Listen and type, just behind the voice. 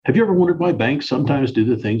Have you ever wondered why banks sometimes do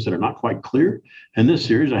the things that are not quite clear? In this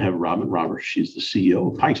series, I have Robin Roberts. She's the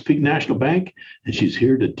CEO of Pikes Peak National Bank, and she's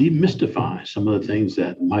here to demystify some of the things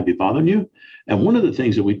that might be bothering you. And one of the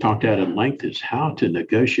things that we talked at length is how to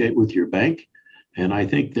negotiate with your bank. And I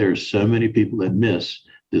think there's so many people that miss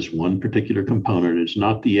this one particular component. It's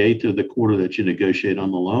not the eighth or the quarter that you negotiate on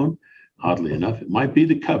the loan. Oddly enough, it might be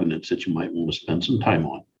the covenants that you might want to spend some time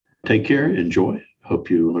on. Take care, enjoy. Hope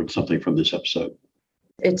you learned something from this episode.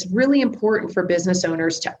 It's really important for business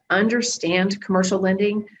owners to understand commercial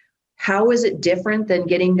lending. How is it different than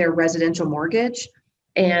getting their residential mortgage?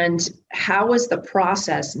 And how is the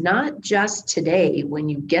process, not just today when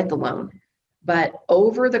you get the loan, but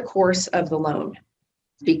over the course of the loan?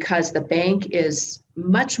 Because the bank is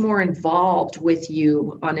much more involved with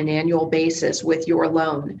you on an annual basis with your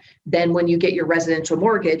loan than when you get your residential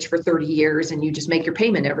mortgage for 30 years and you just make your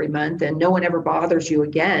payment every month and no one ever bothers you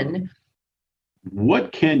again.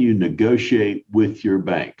 What can you negotiate with your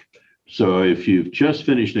bank? So if you've just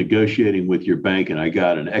finished negotiating with your bank and I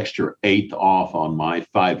got an extra eighth off on my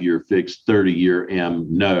 5-year fixed 30-year M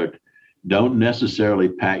note, don't necessarily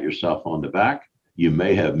pat yourself on the back. You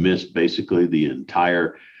may have missed basically the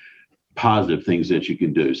entire positive things that you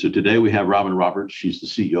can do. So today we have Robin Roberts. She's the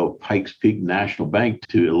CEO of Pikes Peak National Bank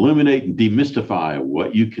to illuminate and demystify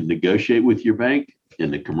what you can negotiate with your bank in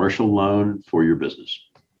the commercial loan for your business.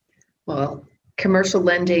 Well, commercial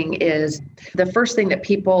lending is the first thing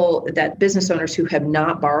that business owners who have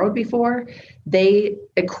not borrowed before, they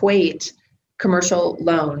equate commercial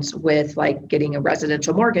loans with like getting a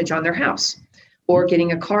residential mortgage on their house or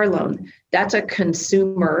getting a car loan. That's a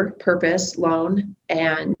consumer purpose loan.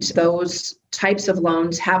 And those types of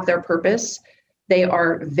loans have their purpose. They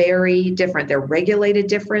are very different. They're regulated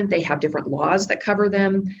different. They have different laws that cover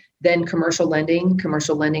them than commercial lending.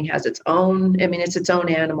 Commercial lending has its own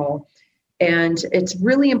animal. And it's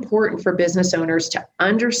really important for business owners to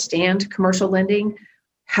understand commercial lending.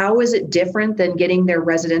 How is it different than getting their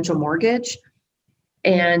residential mortgage?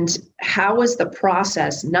 And how is the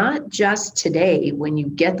process, not just today when you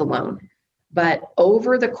get the loan, but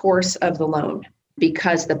over the course of the loan?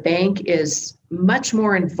 Because the bank is much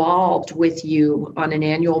more involved with you on an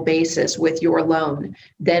annual basis with your loan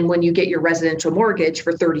than when you get your residential mortgage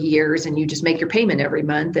for 30 years and you just make your payment every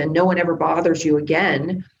month and no one ever bothers you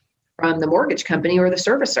again from the mortgage company or the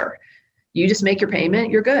servicer. You just make your payment,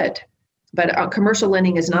 you're good. But commercial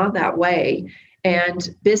lending is not that way.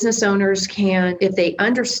 And business owners can, if they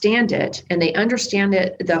understand it and they understand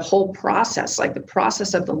it, the whole process, like the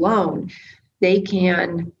process of the loan, they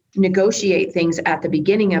can negotiate things at the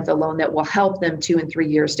beginning of the loan that will help them 2 and 3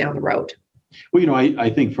 years down the road. Well, I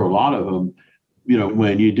think for a lot of them,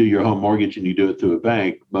 when you do your home mortgage and you do it through a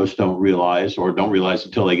bank, most don't realize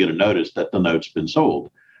until they get a notice that the note's been sold.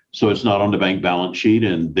 So it's not on the bank balance sheet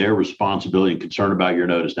and their responsibility and concern about your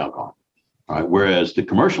note is now gone. All right. Whereas the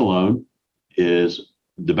commercial loan is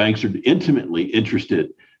the banks are intimately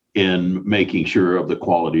interested in making sure of the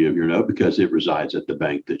quality of your note because it resides at the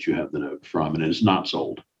bank that you have the note from and it is not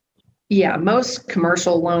sold. Yeah, most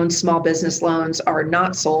commercial loans, small business loans are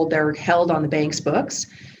not sold. They're held on the bank's books.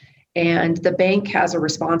 And the bank has a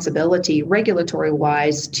responsibility regulatory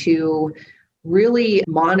wise to really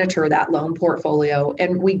monitor that loan portfolio.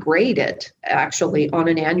 And we grade it actually on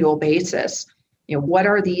an annual basis. What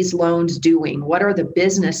are these loans doing? What are the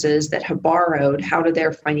businesses that have borrowed? How do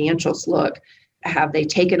their financials look? Have they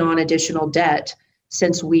taken on additional debt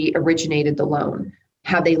since we originated the loan?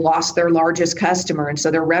 Have they lost their largest customer and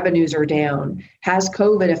so their revenues are down? Has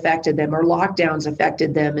COVID affected them or lockdowns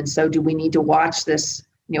affected them? And so do we need to watch this?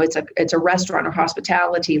 It's a restaurant or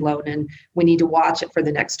hospitality loan and we need to watch it for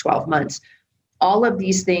the next 12 months. All of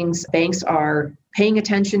these things banks are paying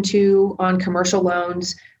attention to on commercial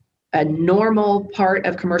loans. A normal part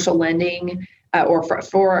of commercial lending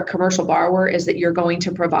for a commercial borrower is that you're going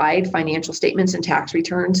to provide financial statements and tax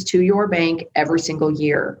returns to your bank every single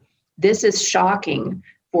year. This is shocking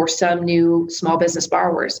for some new small business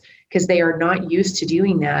borrowers because they are not used to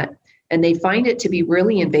doing that and they find it to be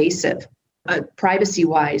really invasive,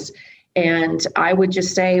 privacy-wise. And I would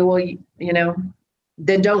just say, well,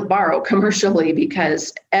 then don't borrow commercially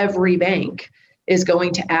because every bank is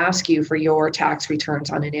going to ask you for your tax returns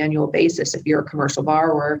on an annual basis if you're a commercial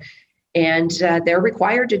borrower, and they're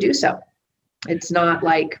required to do so. It's not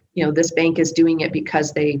like, this bank is doing it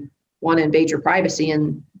because they want to invade your privacy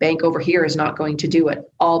and bank over here is not going to do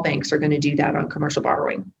it. All banks are going to do that on commercial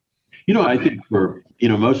borrowing. I think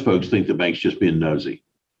most folks think the bank's just being nosy,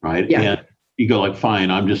 right? Yeah. And you go like, fine,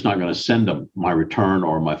 I'm just not going to send them my return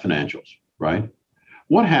or my financials, right?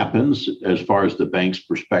 What happens as far as the bank's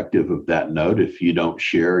perspective of that note if you don't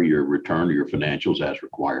share your return or your financials as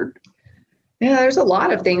required? Yeah, there's a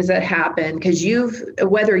lot of things that happen because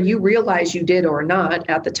whether you realize you did or not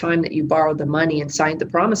at the time that you borrowed the money and signed the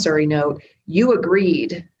promissory note, you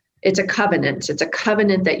agreed. It's a covenant. It's a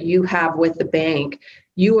covenant that you have with the bank.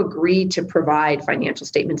 You agreed to provide financial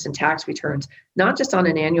statements and tax returns, not just on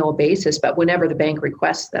an annual basis, but whenever the bank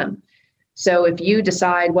requests them. So if you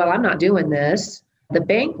decide, well, I'm not doing this, the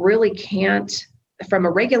bank really can't, from a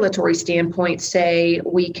regulatory standpoint, say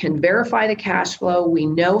we can verify the cash flow. We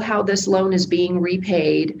know how this loan is being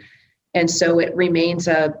repaid. And so it remains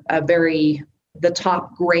the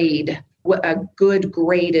top grade, a good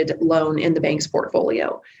graded loan in the bank's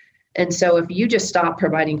portfolio. And so if you just stop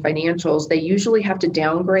providing financials, they usually have to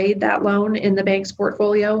downgrade that loan in the bank's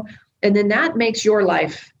portfolio. And then that makes your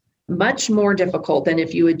life much more difficult than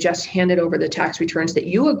if you had just handed over the tax returns that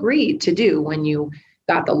you agreed to do when you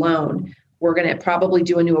got the loan. We're going to probably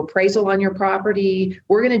do a new appraisal on your property.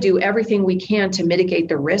 We're going to do everything we can to mitigate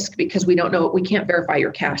the risk because we don't know, we can't verify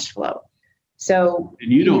your cash flow. So and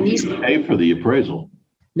you don't need to pay for the appraisal.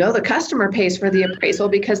 No, the customer pays for the appraisal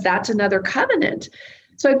because that's another covenant.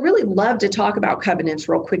 So I'd really love to talk about covenants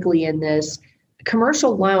real quickly in this.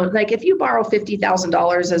 Commercial loan, like if you borrow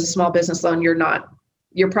 $50,000 as a small business loan,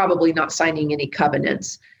 you're probably not signing any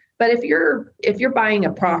covenants. But if you're buying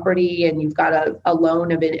a property and you've got a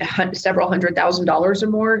loan of several $100,000 or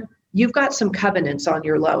more, you've got some covenants on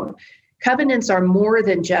your loan. Covenants are more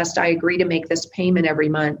than just, I agree to make this payment every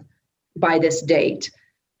month by this date.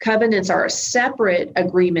 Covenants are a separate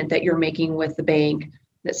agreement that you're making with the bank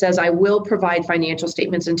that says, I will provide financial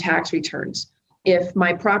statements and tax returns. If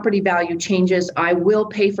my property value changes, I will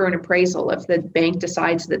pay for an appraisal. If the bank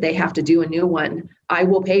decides that they have to do a new one, I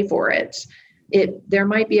will pay for it. There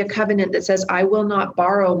might be a covenant that says, I will not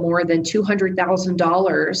borrow more than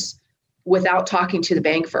 $200,000 without talking to the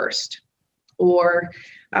bank first. Or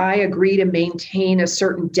I agree to maintain a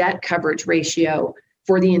certain debt coverage ratio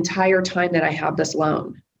for the entire time that I have this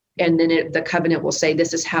loan. And then the covenant will say,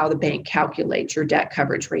 this is how the bank calculates your debt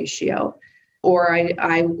coverage ratio. Or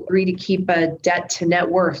I agree to keep a debt to net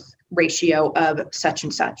worth ratio of such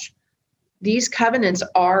and such. These covenants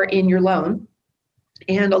are in your loan.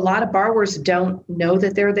 And a lot of borrowers don't know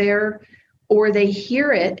that they're there, or they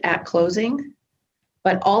hear it at closing,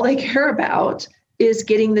 but all they care about is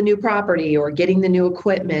getting the new property or getting the new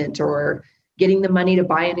equipment or getting the money to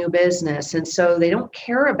buy a new business. And so they don't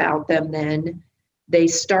care about them then. They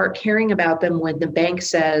start caring about them when the bank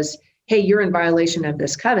says, hey, you're in violation of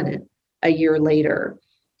this covenant a year later.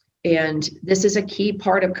 And this is a key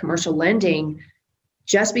part of commercial lending.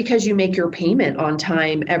 Just because you make your payment on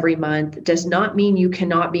time every month does not mean you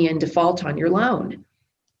cannot be in default on your loan.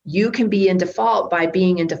 You can be in default by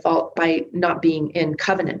not being in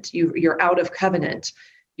covenant. You're out of covenant.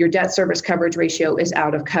 Your debt service coverage ratio is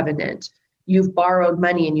out of covenant. You've borrowed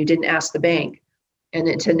money and you didn't ask the bank, and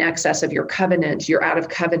it's in excess of your covenant. You're out of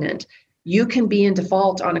covenant. You can be in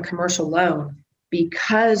default on a commercial loan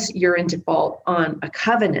because you're in default on a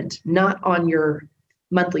covenant, not on your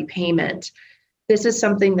monthly payment. This is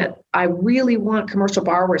something that I really want commercial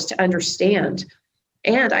borrowers to understand.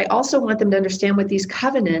 And I also want them to understand what these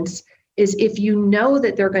covenants is. If you know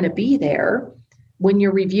that they're going to be there, when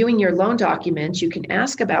you're reviewing your loan documents, you can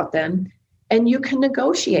ask about them and you can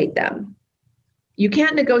negotiate them. You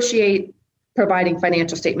can't negotiate providing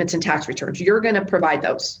financial statements and tax returns. You're going to provide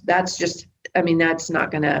those. That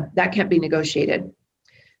can't be negotiated.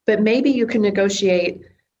 But maybe you can negotiate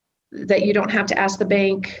that you don't have to ask the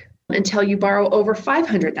bank until you borrow over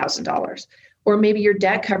 $500,000. Or maybe your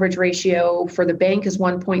debt coverage ratio for the bank is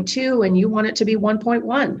 1.2 and you want it to be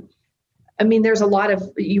 1.1. I mean,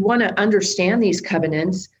 you want to understand these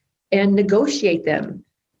covenants and negotiate them.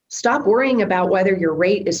 Stop worrying about whether your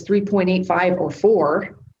rate is 3.85 or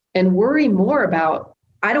 4 and worry more about,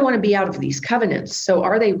 I don't want to be out of these covenants. So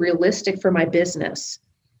are they realistic for my business?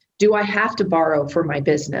 Do I have to borrow for my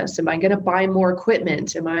business? Am I going to buy more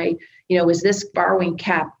equipment? Is this borrowing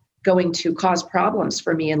cap going to cause problems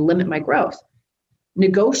for me and limit my growth?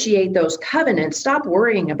 Negotiate those covenants. Stop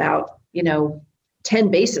worrying about,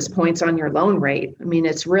 10 basis points on your loan rate. I mean,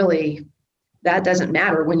 it's really, that doesn't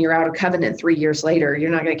matter when you're out of covenant 3 years later.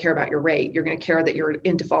 You're not going to care about your rate. You're going to care that you're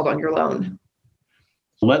in default on your loan.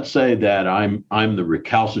 Let's say that I'm the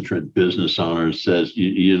recalcitrant business owner who says,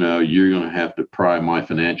 you're going to have to pry my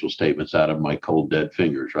financial statements out of my cold, dead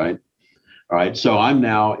fingers, right? All right. So I'm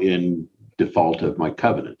now in default of my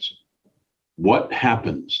covenants. What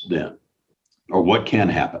happens then? Or what can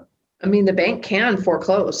happen? I mean, the bank can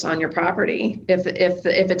foreclose on your property. If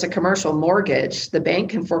it's a commercial mortgage, the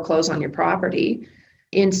bank can foreclose on your property.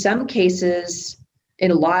 In some cases,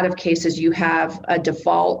 in a lot of cases, you have a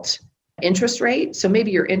default interest rate. So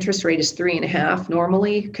maybe your interest rate is 3.5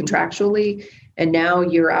 normally, contractually, and now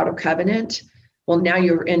you're out of covenant. Well, now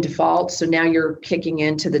you're in default. So now you're kicking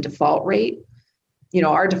into the default rate.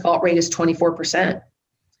 Our default rate is 24%.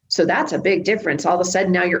 So that's a big difference. All of a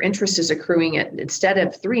sudden, now your interest is accruing at, instead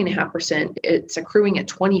of 3.5%, it's accruing at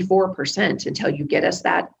 24% until you get us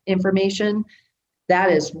that information.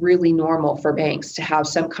 That is really normal for banks to have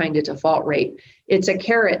some kind of default rate. It's a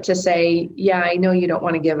carrot to say, yeah, I know you don't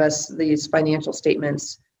want to give us these financial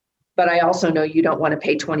statements, but I also know you don't want to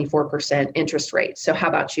pay 24% interest rate. So how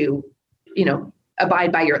about you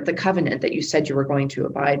abide by the covenant that you said you were going to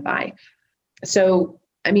abide by. So,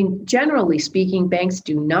 generally speaking, banks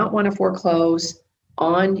do not want to foreclose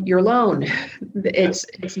on your loan.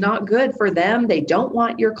 It's not good for them. They don't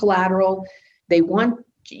want your collateral. They want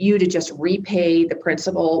you to just repay the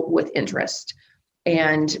principal with interest.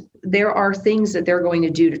 And there are things that they're going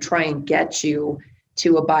to do to try and get you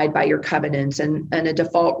to abide by your covenants, and a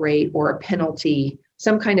default rate or a penalty,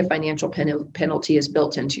 some kind of financial penalty is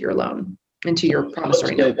built into your loan, into your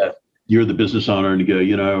promissory note. You're the business owner and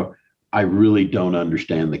you go, I really don't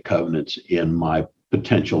understand the covenants in my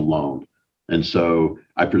potential loan. And so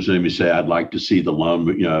I presume you say, I'd like to see the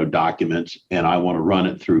loan, documents, and I want to run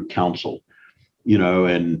it through counsel,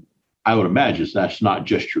 and I would imagine that's not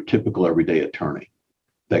just your typical everyday attorney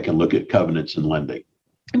that can look at covenants and lending.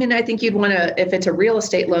 I think you'd want to, if it's a real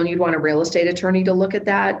estate loan, you'd want a real estate attorney to look at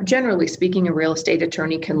that. Generally speaking, a real estate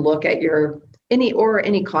attorney can look at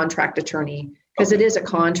any contract attorney, because it is a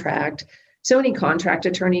contract. So any contract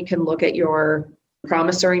attorney can look at your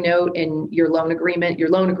promissory note and your loan agreement. Your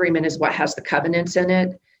loan agreement is what has the covenants in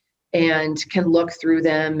it, and can look through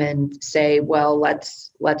them and say, well,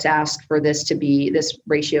 let's ask for this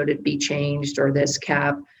ratio to be changed, or this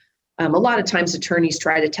cap. A lot of times attorneys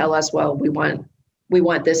try to tell us, well, we want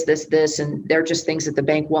this, and they're just things that the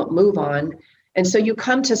bank won't move on. And so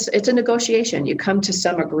it's a negotiation. You come to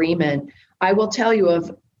some agreement. I will tell you,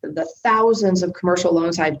 of the thousands of commercial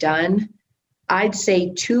loans I've done, I'd say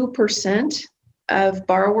 2% of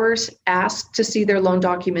borrowers ask to see their loan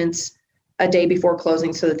documents a day before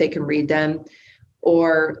closing so that they can read them,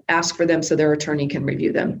 or ask for them so their attorney can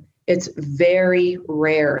review them. It's very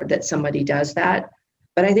rare that somebody does that,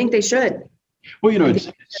 but I think they should. Well,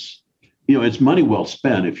 it's money well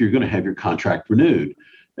spent if you're going to have your contract renewed.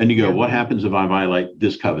 And you go, what happens if I violate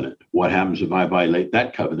this covenant? What happens if I violate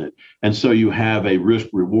that covenant? And so you have a risk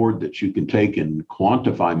reward that you can take and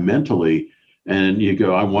quantify mentally. And you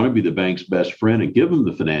go, I want to be the bank's best friend and give them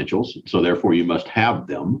the financials. So therefore you must have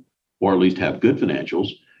them, or at least have good financials.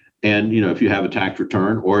 And, if you have a tax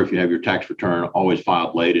return, or if you have your tax return always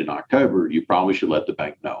filed late in October, you probably should let the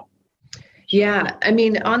bank know. Yeah.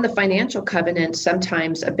 On the financial covenant,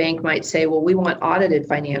 sometimes a bank might say, well, we want audited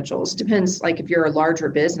financials. Depends, like if you're a larger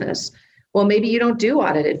business, well, maybe you don't do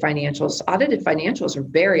audited financials. Audited financials are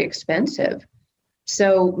very expensive.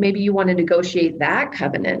 So maybe you want to negotiate that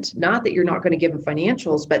covenant, not that you're not going to give them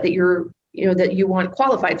financials, but that that you want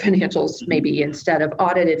qualified financials maybe instead of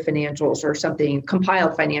audited financials, or something,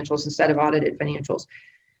 compiled financials instead of audited financials.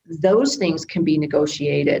 Those things can be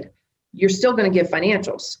negotiated. You're still going to give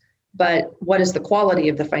financials, but what is the quality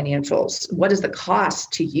of the financials? What is the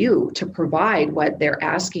cost to you to provide what they're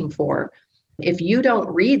asking for? If you don't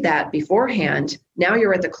read that beforehand, now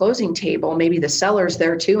you're at the closing table, maybe the seller's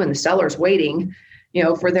there too, and the seller's waiting,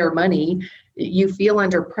 for their money. You feel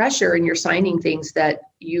under pressure and you're signing things that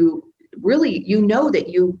you that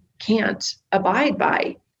you can't abide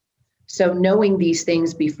by. So knowing these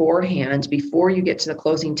things beforehand, before you get to the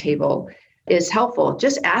closing table, is helpful.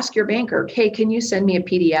 Just ask your banker, hey, can you send me a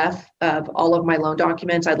PDF of all of my loan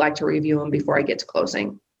documents? I'd like to review them before I get to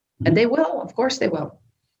closing. And they will, of course they will.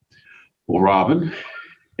 Well, Robin,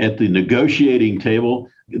 at the negotiating table,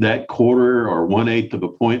 that quarter or 1/8 of a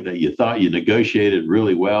point that you thought you negotiated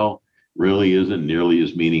really well really isn't nearly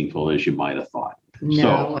as meaningful as you might have thought.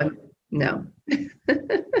 No.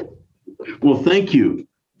 Well, thank you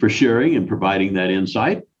for sharing and providing that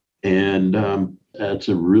insight. And that's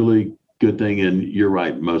a really good thing. And you're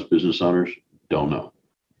right, most business owners don't know.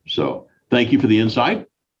 So thank you for the insight.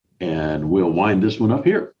 And we'll wind this one up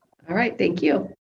here. All right. Thank you.